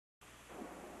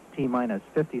T-minus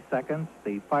 50 seconds.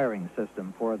 The firing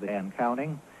system for the and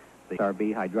counting. The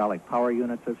SRB hydraulic power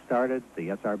units have started. The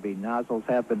SRB nozzles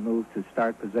have been moved to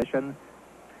start position.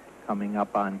 Coming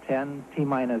up on 10,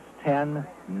 T-minus 10,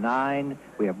 9.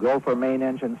 We have go for main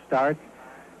engine start.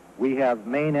 We have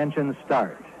main engine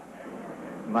start.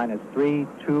 Minus 3,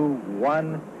 2,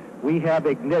 1. We have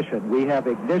ignition. We have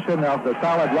ignition of the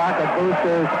solid rocket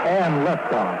boosters and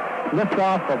liftoff.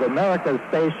 Liftoff of America's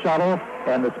Space Shuttle,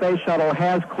 and the Space Shuttle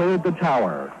has cleared the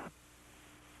tower.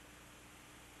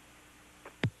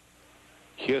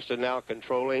 Houston now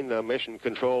controlling. Mission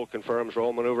control confirms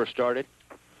roll maneuver started.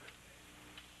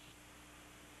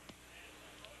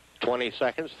 20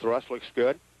 seconds. Thrust looks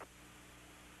good.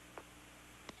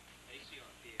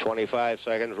 25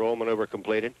 seconds. Roll maneuver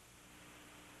completed.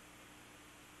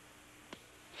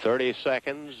 30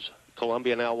 seconds.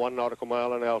 Columbia now 1 nautical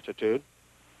mile in altitude.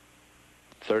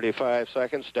 35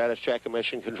 seconds. Status check and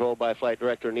mission control by Flight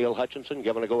Director Neil Hutchinson.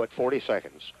 Given a go at 40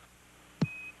 seconds.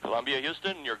 Columbia,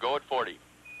 Houston, your go at 40.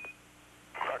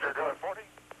 Roger, go at 40.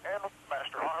 And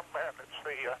master arm, and it's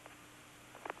the...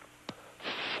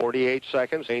 48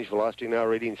 seconds. Range velocity now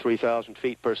reading 3,000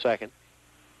 feet per second.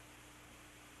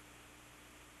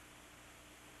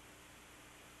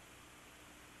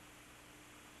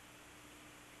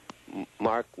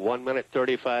 Mark 1 minute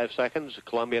 35 seconds.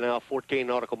 Columbia now 14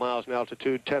 nautical miles in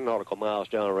altitude, 10 nautical miles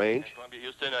downrange. Columbia,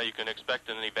 Houston, you can expect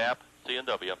an EVAP,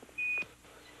 C&W.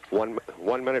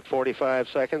 1 minute 45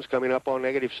 seconds. Coming up on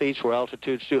negative seats where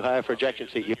altitude's too high for ejection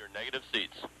seat. Your negative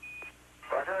seats.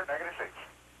 Roger, negative seats.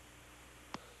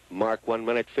 Mark 1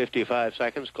 minute 55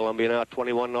 seconds. Columbia now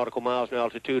 21 nautical miles in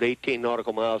altitude, 18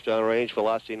 nautical miles downrange.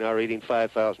 Velocity now reading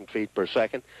 5,000 feet per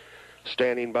second.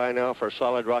 Standing by now for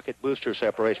solid rocket booster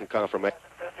separation confirmation.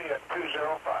 50 at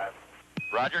 205.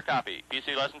 Roger, copy.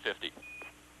 PC less than 50.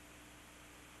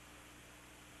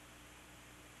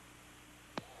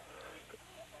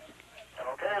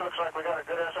 Okay, looks like we got a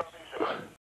good SRB.